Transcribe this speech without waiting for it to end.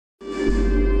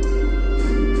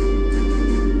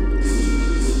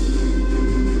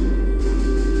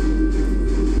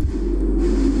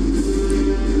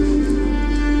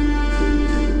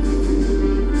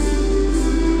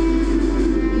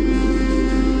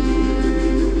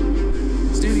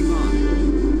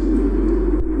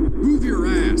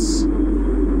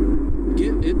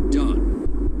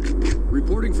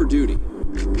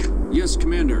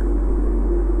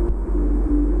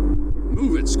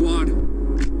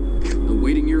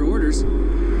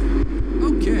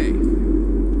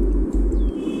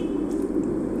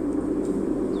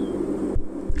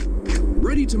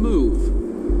to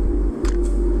move.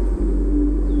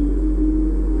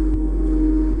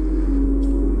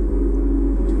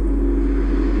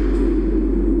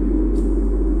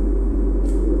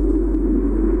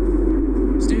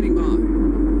 Standing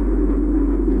by.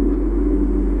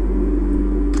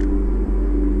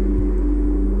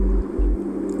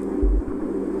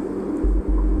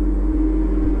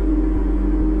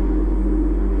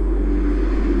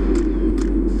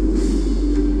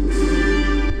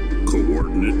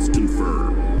 Coordinates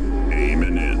confirmed.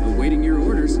 Aiming in. Awaiting your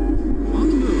orders. On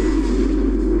the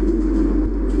move.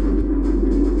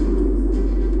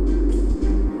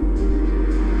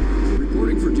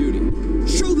 Reporting for duty.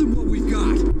 Show them what we've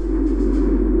got.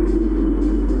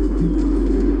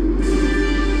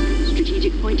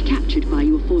 Strategic point captured by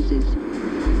your forces.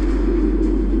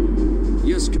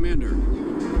 Yes, Commander.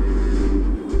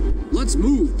 Let's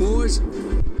move, boys.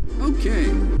 Okay.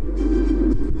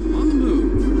 On the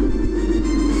move.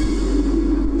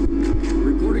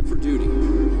 Reporting for duty.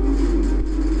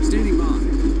 Standing by.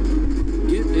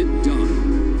 Get it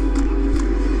done.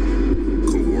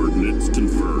 Coordinates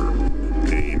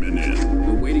confirmed. Aiming in.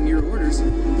 Awaiting your orders.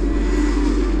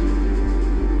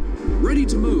 Ready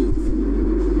to move.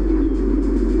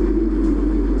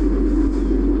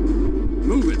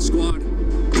 Move it, squad.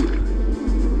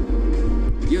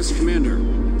 Yes, Commander.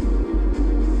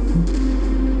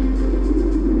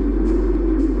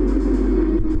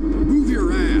 Move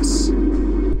your ass.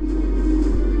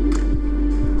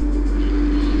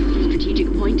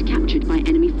 Strategic point captured by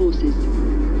enemy forces.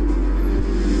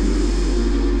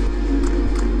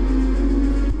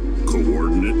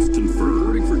 Coordinates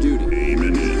confirmed. Reporting for duty.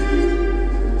 Aiming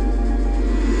in.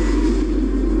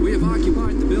 We have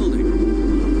occupied the building.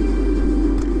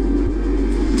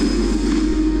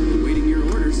 Awaiting your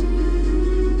orders.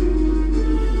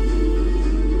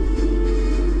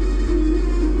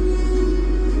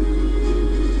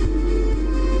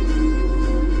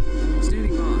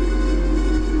 Standing by.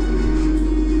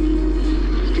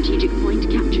 Strategic point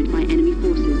captured by enemy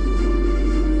forces.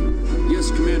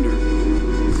 Yes, Commander.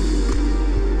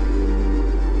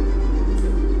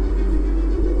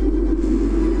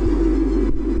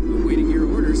 Awaiting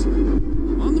your orders.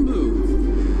 On the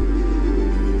move.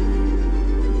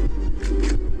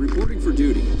 Reporting for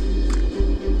duty.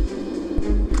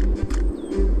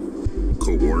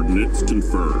 Coordinates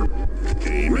confirmed.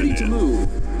 Aiming Ready to in. move.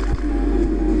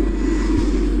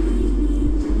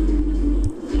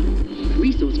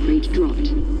 Resource crate dropped.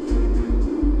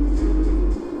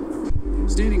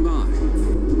 Standing by.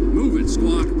 Move it,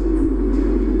 squad.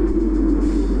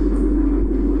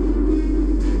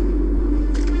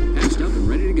 Patched up and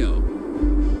ready to go.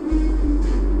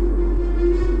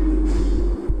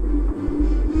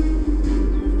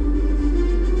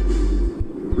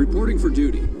 Reporting for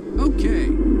duty. Okay.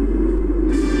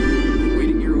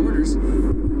 Waiting your orders.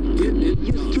 Get it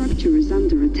Your done. structure is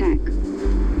under attack.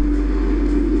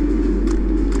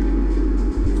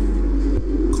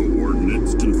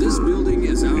 Coordinates confirmed. This building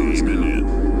is ours Aiming now. in.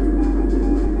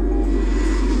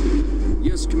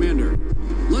 Yes, Commander.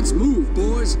 Let's move,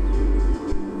 boys.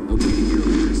 Awaiting your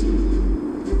orders.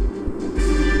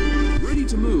 Ready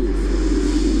to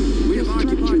move. We have Your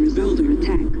structure occupied the is under building.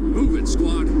 attack. Move it,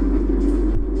 squad.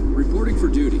 Reporting for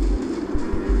duty.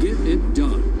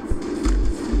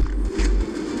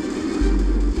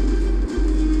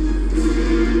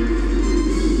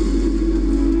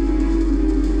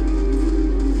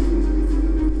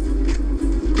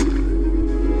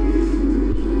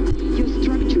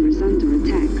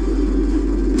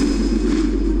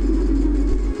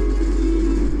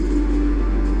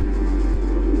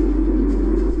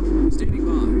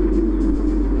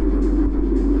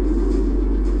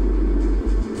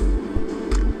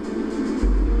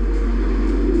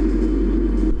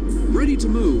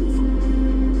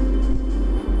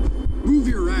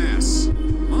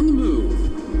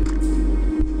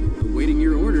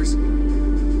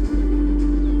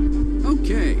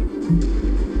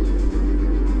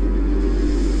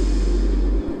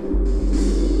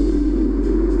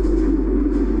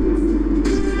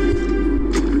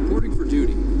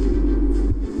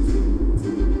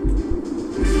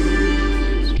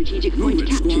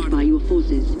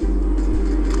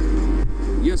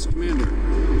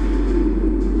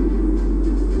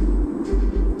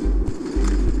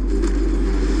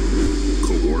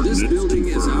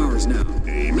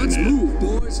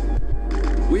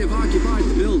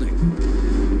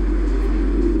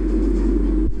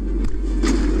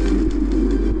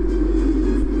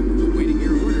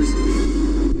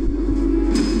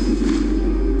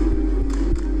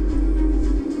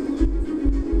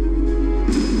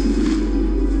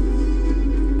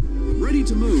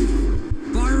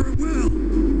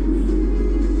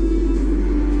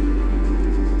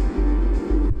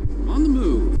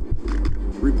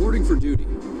 Reporting for duty.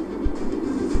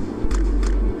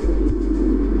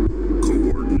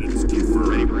 Coordinates confirmed.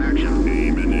 Ready for action.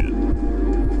 Aiming in.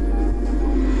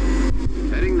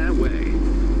 Heading that way.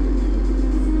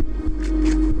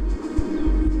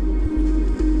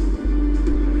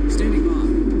 Standing by.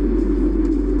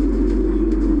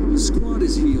 Squad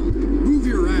is healed. Move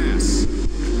your ass.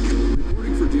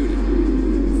 Reporting for duty.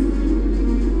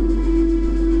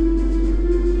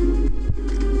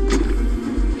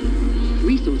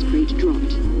 Resource crate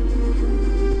dropped.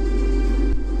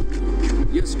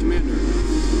 Yes, Commander.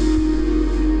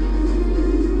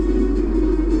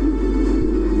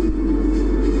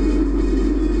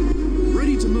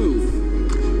 Ready to move.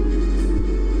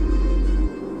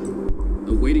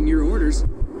 Awaiting your orders.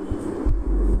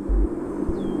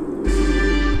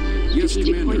 Yes,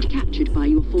 Strategic Commander. point captured by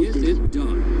your Get forces. it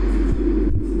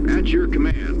done. At your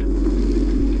command.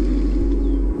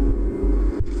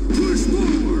 Push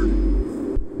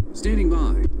forward. Standing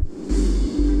by.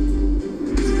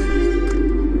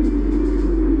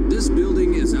 This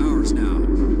building is ours now.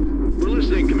 We're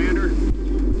listening, Commander.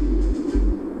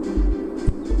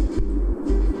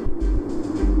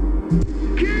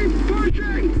 Keep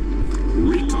pushing!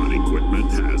 Recon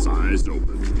equipment has eyes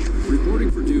open.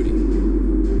 Reporting for duty.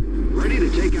 Ready to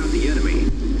take out the enemy.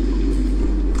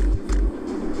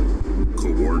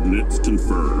 Coordinates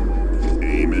confirmed.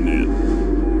 Aiming in.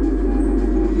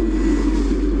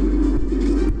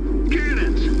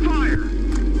 Cannons, fire!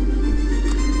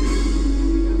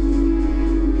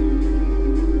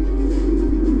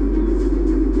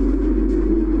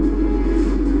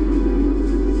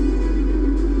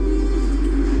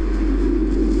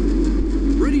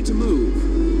 Ready to move.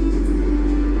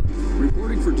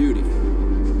 Reporting for duty.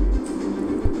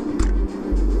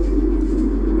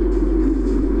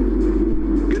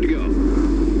 Good to go.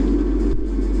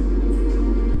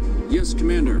 Yes,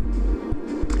 Commander.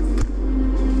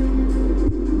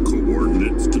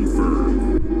 Coordinates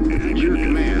confirmed. At your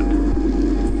Aiming in.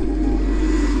 command.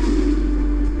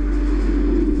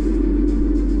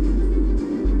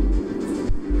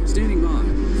 Standing by.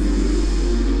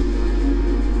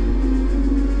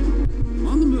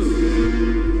 On the move.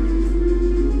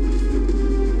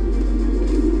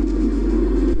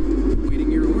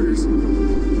 Waiting your orders.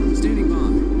 Standing by.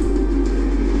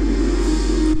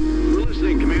 We're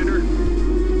listening, Commander.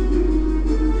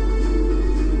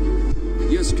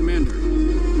 Yes, Commander.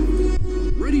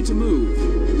 Ready to move.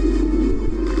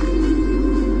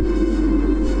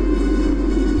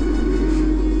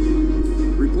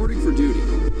 Reporting for duty.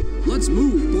 Let's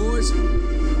move, boys.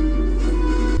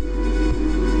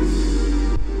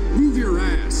 Move your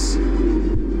ass.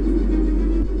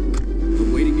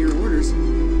 Awaiting your orders.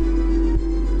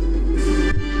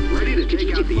 Ready to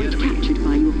take out Strategic the point enemy. captured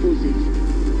by your forces.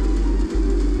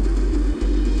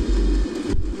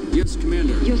 Yes,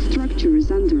 Commander. Your structure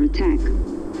is under attack.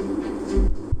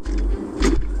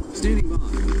 Standing by.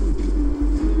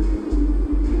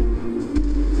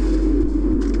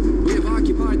 We have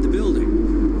occupied the building.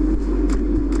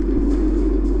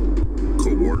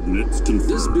 Coordinates confirmed.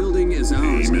 This building is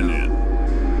ours Aiming now. in.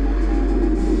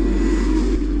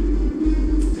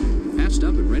 Patched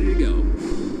up and ready to go.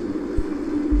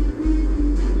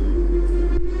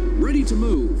 Ready to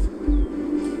move.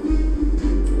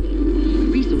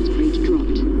 Resource crate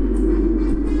dropped.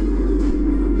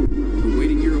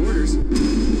 Awaiting your orders.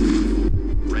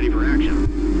 Ready for action.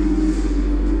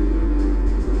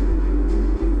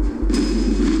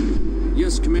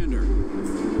 Yes, Commander.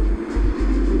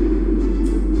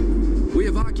 We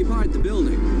have occupied the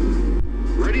building.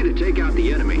 Ready to take out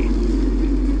the enemy.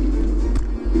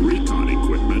 Recon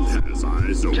equipment has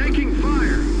eyes open. Taking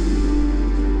fire!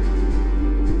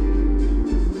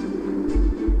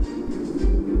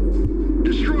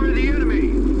 Destroy the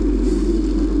enemy!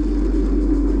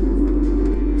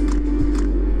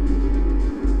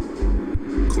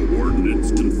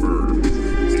 Coordinates confirmed.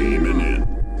 Aiming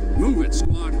in. Move it,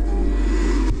 squad.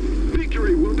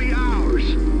 Victory will be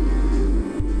ours!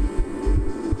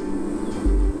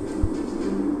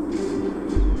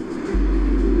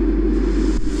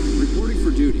 Reporting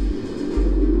for duty.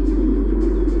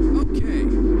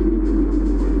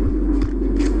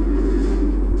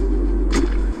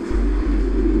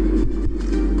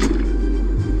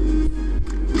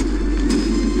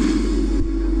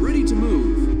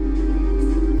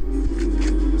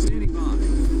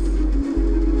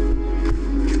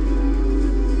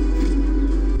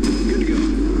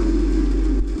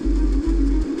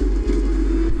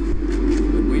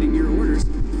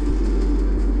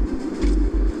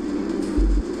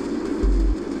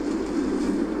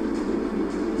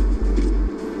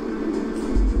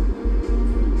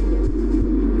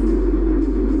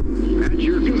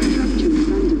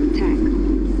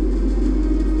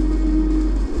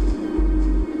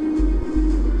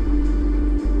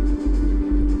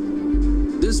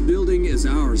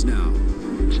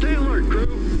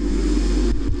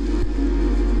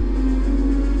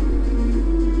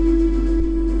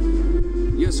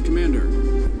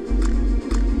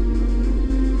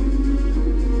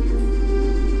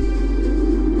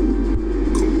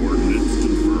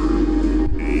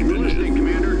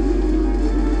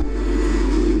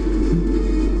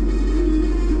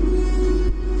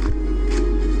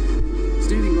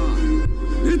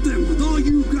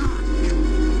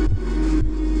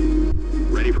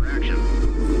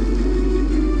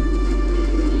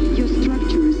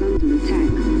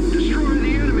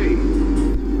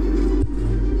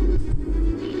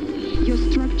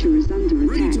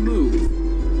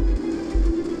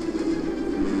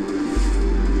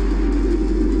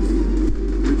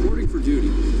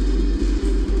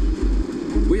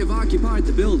 occupied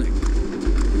the building.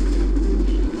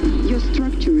 Your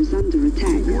structure is under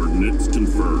attack. Coordinates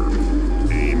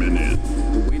confirmed. Aiming in.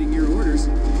 Awaiting your orders.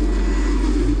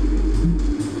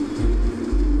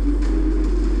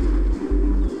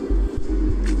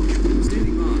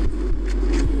 Standing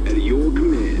by. At your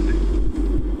command.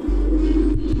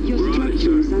 Your Right, structure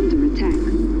sir. is under attack.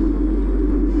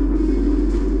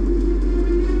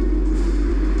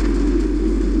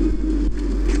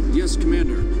 Yes,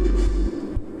 Commander.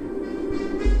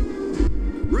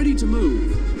 Ready to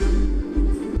move.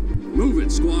 Move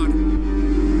it, squad.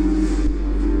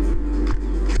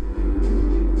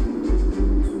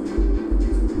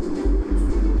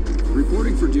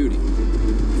 Reporting for duty.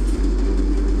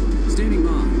 Standing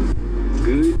by.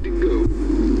 Good to go.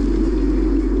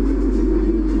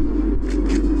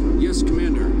 Yes,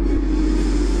 Commander.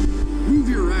 Move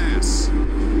your ass.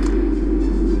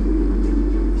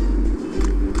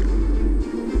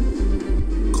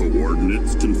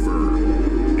 Coordinates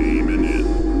confirmed. Aiming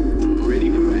in. Ready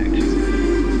for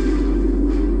action.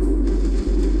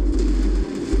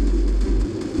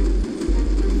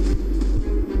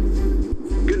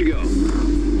 Good to go.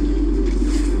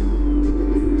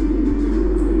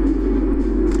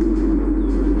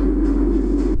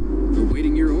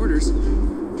 Awaiting your orders.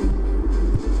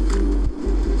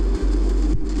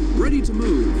 Ready to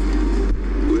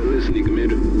move. We're listening,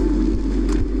 Commander.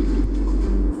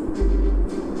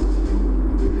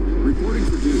 Reporting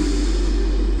for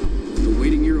duty.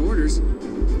 Awaiting your orders.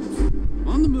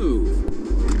 On the move.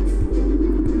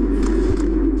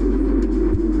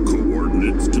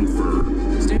 Coordinates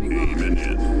confirmed. Standing by. Aiming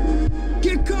in.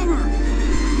 Get cover!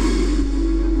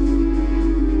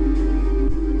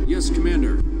 Yes,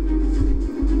 Commander.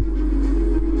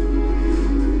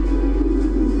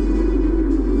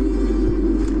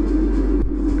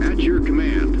 At your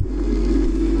command.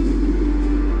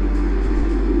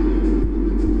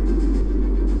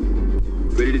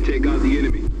 Ready to take out the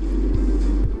enemy.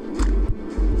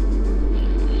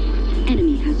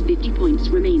 Enemy has 50 points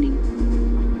remaining.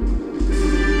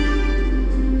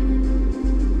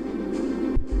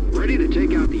 Ready to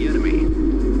take out the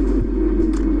enemy.